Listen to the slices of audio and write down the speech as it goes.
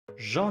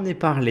J'en ai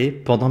parlé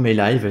pendant mes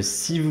lives.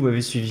 Si vous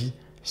m'avez suivi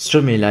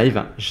sur mes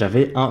lives,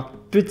 j'avais un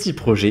petit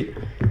projet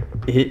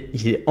et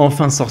il est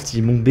enfin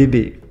sorti, mon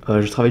bébé.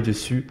 Je travaille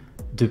dessus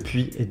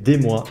depuis des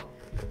mois.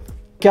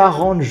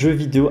 40 jeux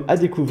vidéo à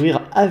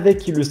découvrir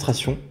avec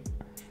illustration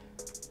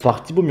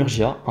par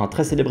Murgia, un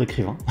très célèbre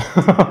écrivain.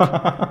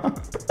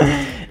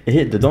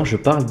 Et dedans, je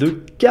parle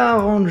de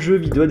 40 jeux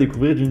vidéo à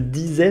découvrir d'une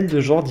dizaine de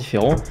genres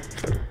différents.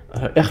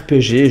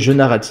 RPG, jeux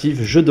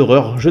narratifs, jeux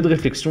d'horreur, jeux de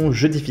réflexion,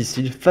 jeux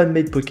difficiles,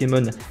 fan-made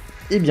Pokémon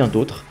et bien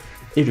d'autres.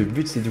 Et le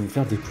but, c'est de vous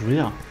faire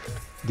découvrir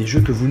des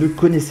jeux que vous ne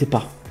connaissez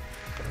pas.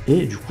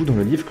 Et du coup, dans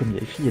le livre, comme il y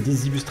a écrit, il y a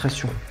des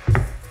illustrations.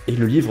 Et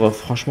le livre,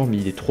 franchement, mais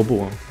il est trop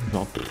beau.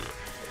 Genre,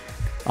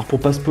 alors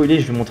pour pas spoiler,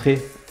 je vais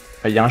montrer.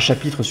 Il y a un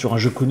chapitre sur un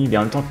jeu connu, mais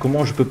en même temps,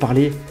 comment je peux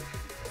parler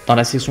dans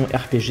la section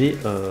RPG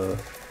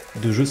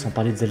de jeux sans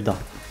parler de Zelda.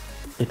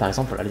 Et par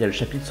exemple, là, il y a le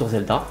chapitre sur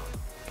Zelda.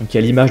 Donc il y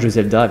a l'image de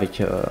Zelda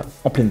avec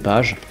en pleine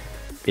page.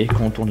 Et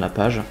quand on tourne la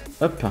page,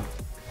 hop,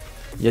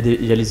 il y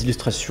a les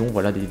illustrations,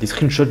 voilà, des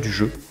screenshots du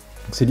jeu.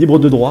 Donc c'est libre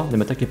de droit, ne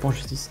m'attaquez pas en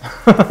justice.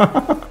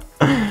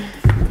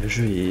 Le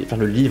jeu est, enfin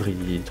le livre,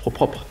 il est trop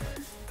propre.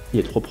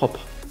 Il est trop propre.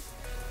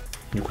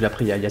 Du coup là,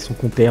 après il y a son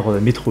compère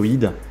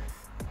Metroid.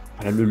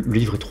 Voilà, le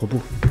livre est trop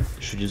beau.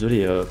 Je suis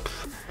désolé.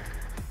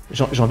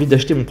 J'ai envie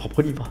d'acheter mon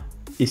propre livre.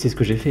 Et c'est ce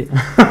que j'ai fait.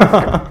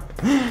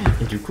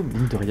 Et du coup,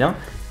 mine de rien,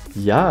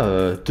 il y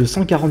a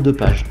 242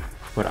 pages.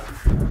 Voilà,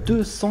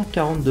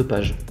 242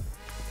 pages.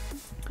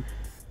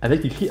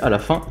 Avec écrit à la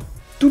fin,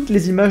 toutes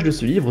les images de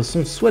ce livre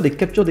sont soit des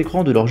captures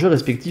d'écran de leurs jeux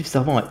respectifs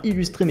servant à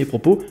illustrer mes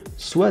propos,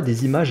 soit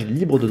des images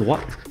libres de droit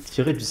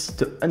tirées du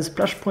site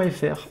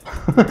unsplash.fr.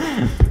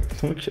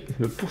 Donc,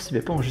 ne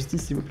poursuivez pas en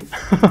justice, s'il vous plaît.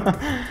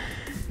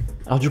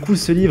 Alors du coup,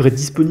 ce livre est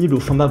disponible au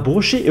format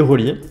Broché et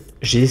Relié.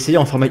 J'ai essayé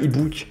en format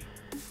e-book.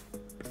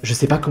 Je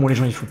sais pas comment les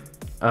gens y font.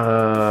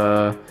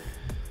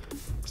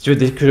 Si tu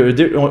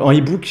veux, en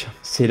e-book,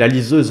 c'est la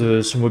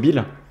liseuse sur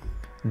mobile.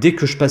 Dès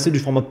que je passais du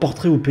format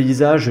portrait au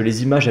paysage,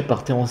 les images elles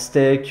partaient en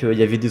steak, il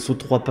y avait des sauts de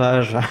 3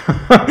 pages.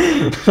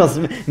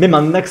 Même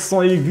un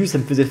accent aigu, ça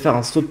me faisait faire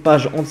un saut de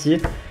page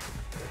entier.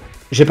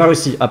 J'ai pas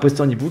réussi à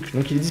poster en e-book,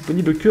 donc il est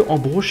disponible que en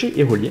broché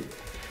et relié.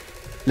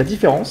 La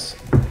différence,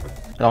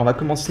 alors on va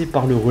commencer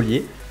par le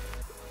relié,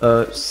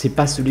 c'est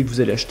pas celui que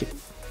vous allez acheter.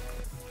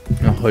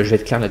 Alors je vais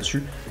être clair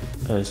là-dessus,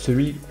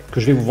 celui que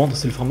je vais vous vendre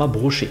c'est le format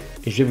broché,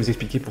 et je vais vous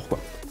expliquer pourquoi.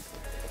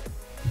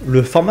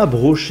 Le format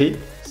broché,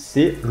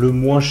 c'est le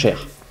moins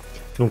cher.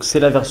 Donc c'est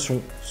la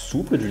version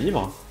souple du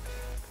livre,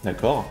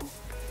 d'accord.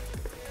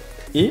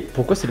 Et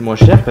pourquoi c'est le moins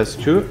cher? Parce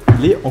que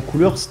il est en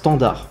couleur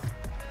standard,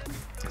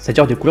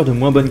 c'est-à-dire des couleurs de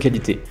moins bonne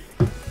qualité.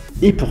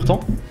 Et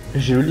pourtant,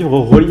 j'ai le livre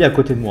relié à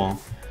côté de moi.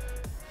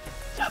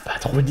 Il n'y a pas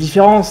trop de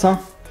différence, hein.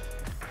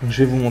 Donc,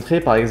 je vais vous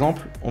montrer, par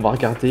exemple, on va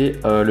regarder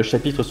le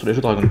chapitre sur les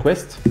jeux Dragon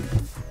Quest.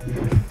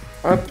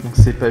 Hop, donc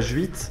c'est page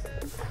 8.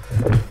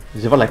 Vous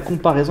allez voir la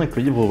comparaison avec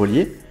le livre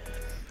relié.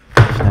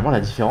 Finalement,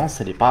 la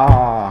différence, elle est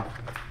pas...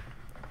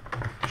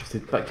 Je sais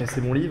pas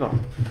casser mon livre.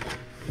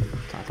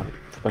 Attendez,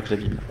 faut pas que je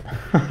l'abîme.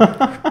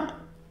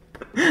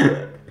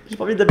 J'ai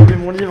pas envie d'abîmer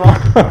mon livre.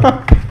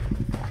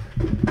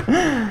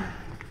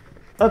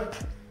 Hop.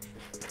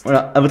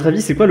 Voilà, à votre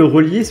avis, c'est quoi le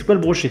relié, c'est quoi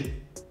le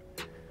broché?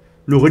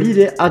 Le relié, il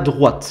est à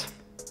droite.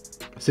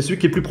 C'est celui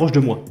qui est plus proche de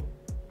moi.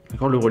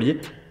 D'accord, le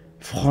relié.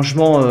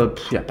 Franchement,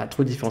 il n'y a pas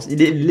trop de différence.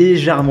 Il est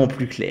légèrement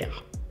plus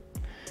clair.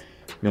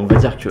 Mais on va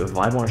dire que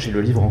vraiment, j'ai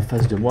le livre en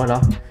face de moi,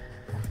 là.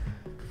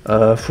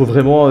 Faut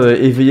vraiment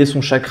éveiller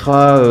son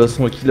chakra,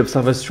 son outil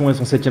d'observation et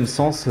son 7e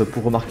sens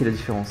pour remarquer la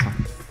différence. Hein.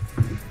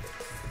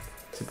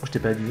 C'est bon, je t'ai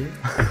pas habillé.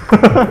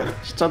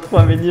 Je tiens trop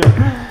à mes livres.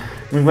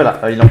 Donc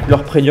voilà, il est en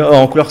couleur premium,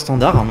 en couleur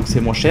standard, hein, donc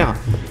c'est moins cher.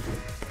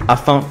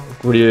 Afin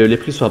que les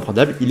prix soient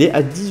abordables, il est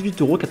à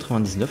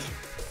 18,99 €.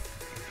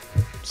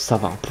 Ça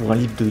va, pour un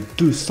livre de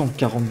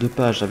 242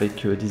 pages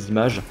avec des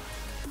images,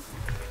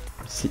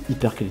 c'est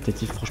hyper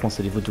qualitatif, franchement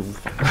ça les vaut de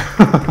ouf.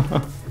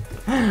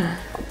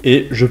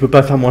 Et je peux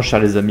pas faire moins cher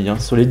les amis, hein.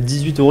 Sur les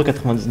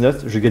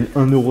 18,99 €, je gagne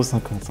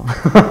 1,50 €.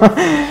 Hein.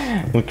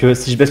 Donc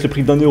si je baisse le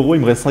prix d'1 €,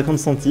 il me reste 50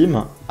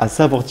 centimes. À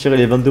ça pour tirer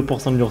les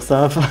 22% de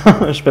l'URSSAF,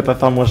 je peux pas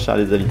faire moins cher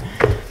les amis.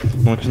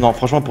 Donc non,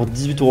 franchement pour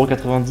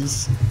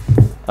 18,90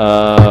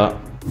 €,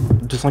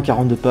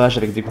 242 pages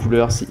avec des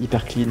couleurs, c'est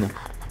hyper clean.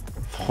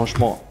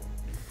 Franchement,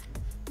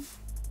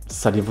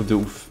 ça les vaut de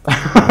ouf.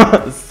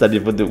 Ça les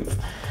vaut de ouf.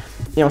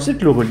 Et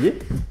ensuite le relié,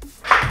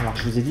 alors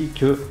je vous ai dit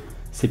que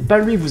c'est pas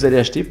lui que vous allez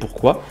acheter,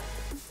 pourquoi?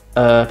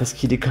 Parce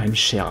qu'il est quand même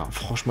cher, hein.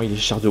 Franchement il est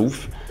cher de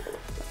ouf.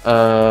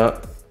 La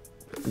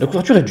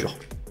couverture est dure.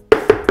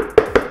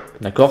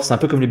 D'accord, c'est un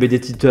peu comme les BD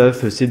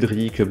Titeuf,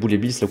 Cédric, Boule et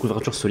Bill, la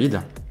couverture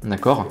solide.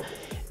 D'accord.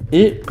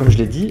 Et comme je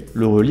l'ai dit,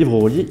 le livre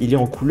relié, il est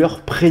en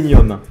couleur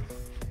premium.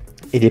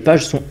 Et les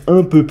pages sont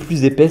un peu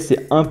plus épaisses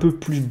et un peu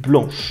plus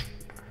blanches.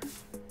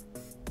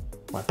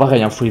 Ouais,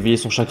 pareil, il faut éveiller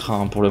son chakra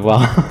hein, pour le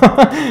voir.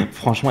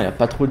 Franchement, il n'y a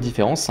pas trop de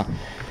différence.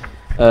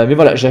 Mais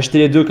voilà, j'ai acheté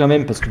les deux quand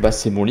même parce que bah,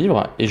 c'est mon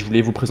livre et je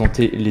voulais vous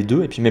présenter les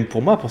deux. Et puis même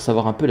pour moi, pour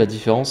savoir un peu la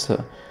différence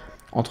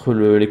entre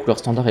les couleurs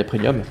standard et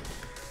premium.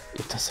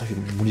 Et putain, ça,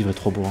 mon livre est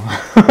trop beau.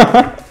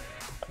 Hein.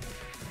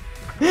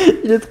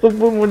 Il est trop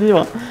beau mon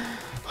livre.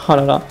 Oh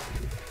là là.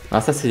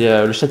 Alors ça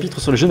c'est le chapitre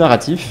sur le jeu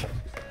narratif.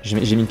 J'ai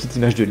mis une petite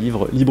image de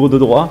livre libre de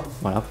droit.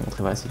 Voilà, pour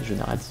montrer, voilà, c'est le jeu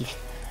narratif.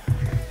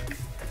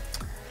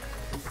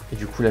 Et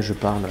du coup là je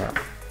parle...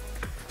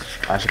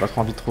 Ah, j'ai pas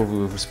trop envie de trop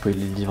vous spoiler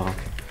le livre. Hein.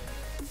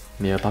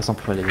 Mais par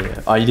exemple,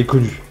 ah, il est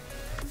connu.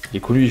 Il est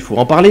connu, il faut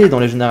en parler dans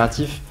les jeux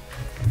narratifs.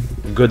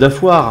 God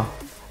of War.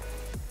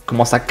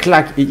 Comment ça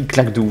claque, et il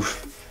claque de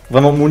ouf.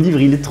 Vraiment, mon livre,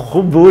 il est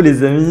trop beau,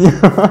 les amis.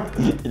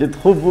 Il est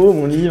trop beau,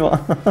 mon livre.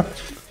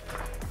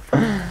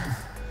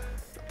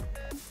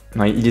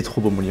 Non, il est trop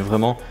beau, mon livre,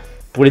 vraiment.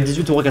 Pour les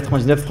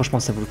 18,99 €, franchement,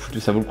 ça vaut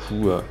le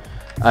coup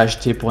à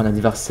acheter pour un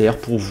anniversaire,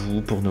 pour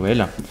vous, pour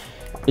Noël.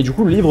 Et du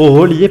coup, le livre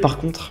Relié, par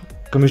contre,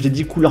 comme je l'ai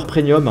dit, couleur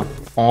premium,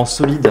 en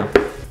solide,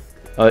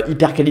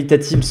 hyper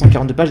qualitative,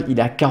 142 pages, il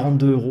est à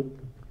 42 €.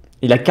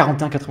 Il est à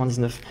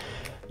 41,99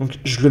 €. Donc,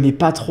 je le mets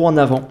pas trop en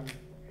avant.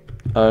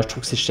 Je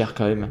trouve que c'est cher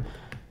quand même.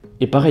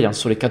 Et pareil, hein,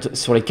 sur les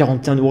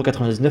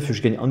 41,99 €,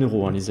 je gagne 1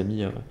 €, hein, les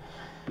amis.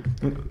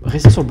 Donc,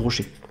 restez sur le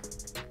Broché.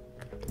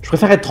 Je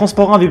préfère être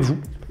transparent avec vous.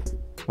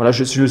 Voilà,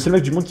 je suis le seul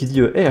mec du monde qui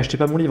dit hey, achetez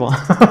pas mon livre.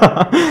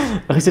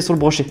 Restez sur le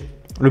Broché.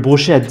 Le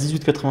Broché à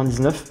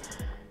 18,99 €.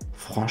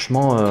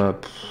 Franchement,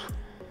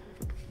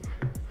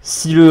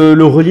 si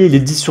le Relié il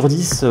est 10 sur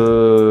 10,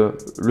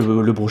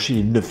 le Broché il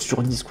est 9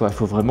 sur 10 quoi. Il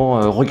faut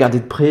vraiment regarder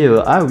de près.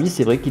 Ah oui,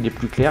 c'est vrai qu'il est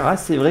plus clair. Ah,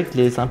 c'est vrai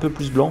que c'est un peu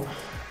plus blanc.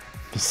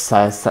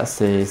 Ça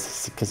c'est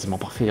quasiment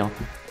parfait. Hein.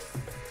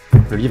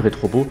 Le livre est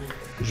trop beau.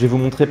 Je vais vous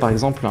montrer par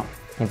exemple,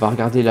 on va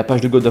regarder la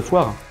page de God of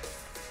War.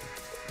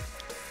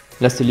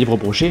 Là c'est le livre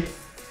Broché.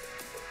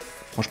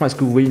 Franchement, est-ce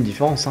que vous voyez une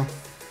différence hein?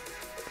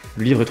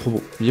 Le livre est trop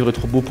beau. Le livre est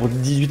trop beau pour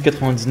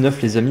 18,99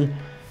 € les amis.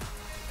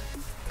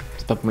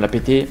 C'est pas pour me la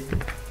péter.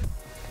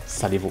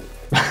 Ça les vaut.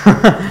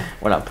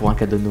 Voilà, pour un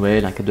cadeau de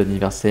Noël, un cadeau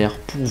d'anniversaire,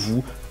 pour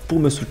vous, pour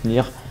me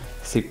soutenir.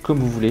 C'est comme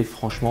vous voulez,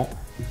 franchement,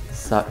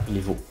 ça les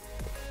vaut.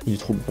 Il est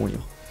trop bon, mon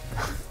livre.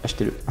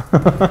 Achetez-le.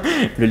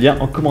 Le lien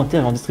en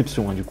commentaire et en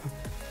description, hein, du coup.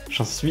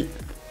 J'en suis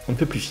un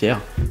peu plus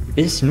fier.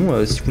 Et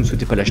sinon, si vous ne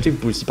souhaitez pas l'acheter, vous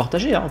pouvez aussi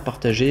partager. Hein,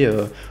 partager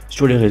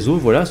sur les réseaux.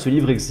 Voilà, ce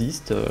livre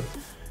existe.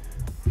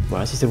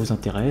 Voilà, si ça vous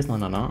intéresse,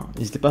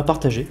 n'hésitez pas à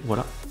partager.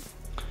 Voilà.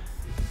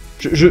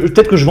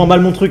 Peut-être que je vends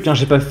mal mon truc. Hein,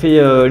 j'ai pas fait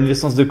une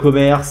licence de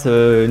commerce,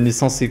 une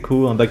licence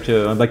éco, un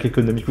bac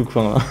économique ou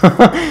quoi.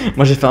 Hein.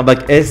 Moi, j'ai fait un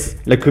bac S.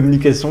 La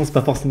communication, c'est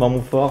pas forcément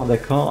mon fort,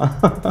 d'accord.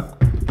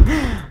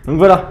 Donc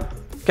voilà,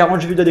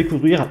 40 jeux vidéo à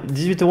découvrir,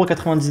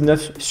 18,99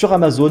 € sur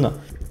Amazon,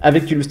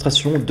 avec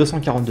illustration,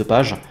 242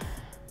 pages.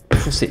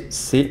 Foncez,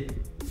 c'est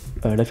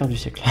l'affaire du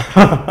siècle.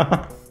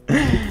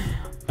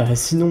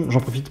 Sinon, j'en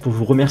profite pour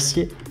vous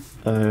remercier.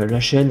 La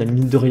chaîne,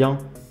 mine de rien,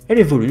 elle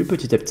évolue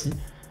petit à petit.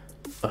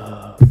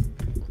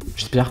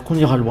 J'espère qu'on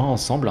ira loin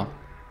ensemble.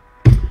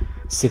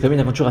 C'est quand même une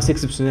aventure assez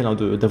exceptionnelle hein,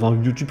 d'avoir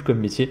YouTube comme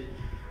métier.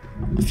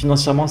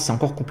 Financièrement, c'est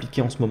encore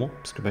compliqué en ce moment,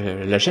 parce que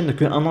la chaîne n'a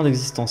que 1 an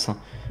d'existence. Hein.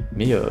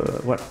 Mais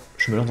voilà,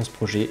 je me lance dans ce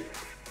projet.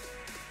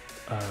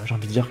 J'ai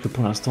envie de dire que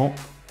pour l'instant,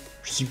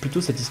 je suis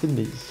plutôt satisfait de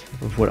mes vies.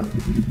 Voilà.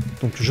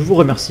 Donc je vous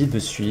remercie de me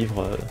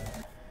suivre.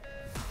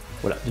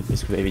 Voilà,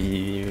 parce que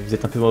vous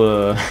êtes un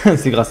peu...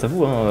 c'est grâce à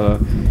vous hein,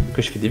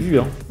 que je fais des vues,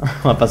 hein.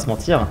 On va pas se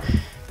mentir.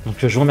 Donc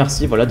je vous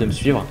remercie voilà, de me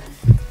suivre.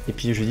 Et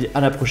puis je vous dis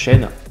à la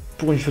prochaine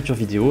pour une future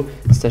vidéo.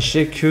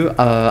 Sachez que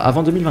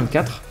avant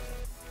 2024...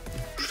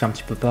 je fais un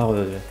petit peu part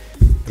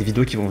des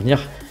vidéos qui vont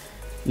venir.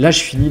 Là,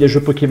 je finis les jeux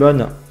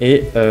Pokémon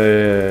et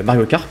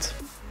Mario Kart.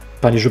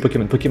 Pas les jeux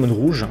Pokémon, Pokémon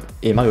Rouge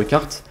et Mario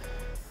Kart.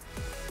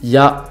 Il y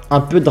a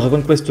un peu de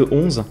Dragon Quest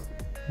 11,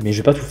 mais je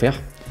vais pas tout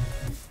faire.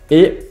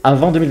 Et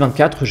avant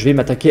 2024, je vais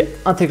m'attaquer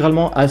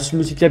intégralement à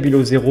Subnautica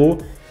Below Zero,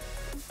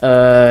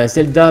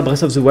 Zelda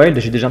Breath of the Wild,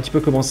 j'ai déjà un petit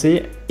peu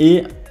commencé,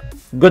 et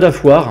God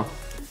of War.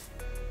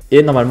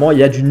 Et normalement, il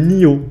y a du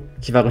Nioh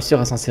qui va réussir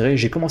à s'insérer.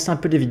 J'ai commencé un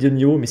peu les vidéos de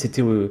Nioh, mais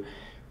c'était...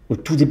 au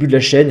tout début de la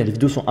chaîne, les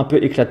vidéos sont un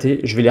peu éclatées,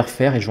 je vais les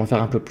refaire et je vais en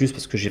faire un peu plus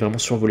parce que j'ai vraiment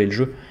survolé le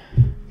jeu.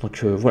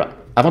 Donc voilà,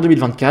 avant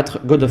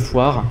 2024, God of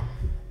War,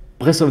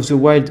 Breath of the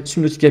Wild,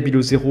 Subnautica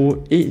Below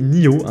Zero et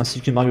Nioh,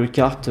 ainsi que Mario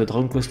Kart,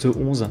 Dragon Quest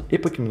 11 et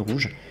Pokémon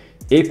Rouge.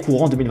 Et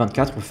courant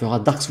 2024, on fera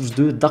Dark Souls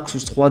 2, Dark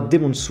Souls 3,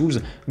 Demon's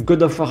Souls,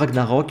 God of War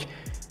Ragnarok,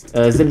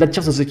 Zelda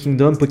Tears of the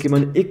Kingdom,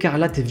 Pokémon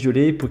Écarlate et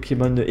Violet,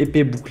 Pokémon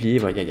Épée Bouclier,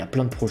 voilà, il y a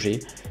plein de projets.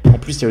 En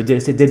plus, il y a le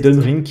DLC d'Elden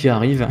Ring qui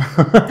arrive.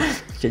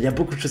 Il y a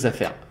beaucoup de choses à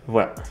faire.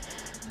 Voilà.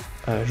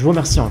 Je vous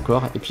remercie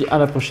encore et puis à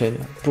la prochaine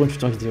pour une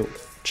future vidéo.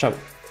 Ciao.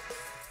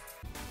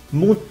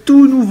 Mon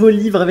tout nouveau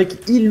livre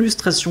avec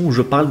illustration où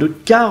je parle de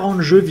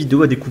 40 jeux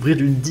vidéo à découvrir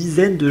d'une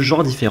dizaine de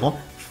genres différents.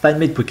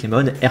 Fanmade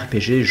Pokémon,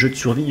 RPG, jeux de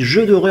survie,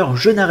 jeux d'horreur,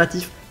 jeux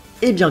narratifs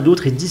et bien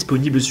d'autres est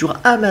disponible sur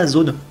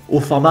Amazon au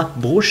format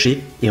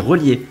Broché et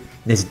Relié.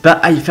 N'hésite pas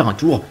à y faire un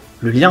tour,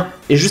 le lien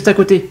est juste à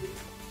côté.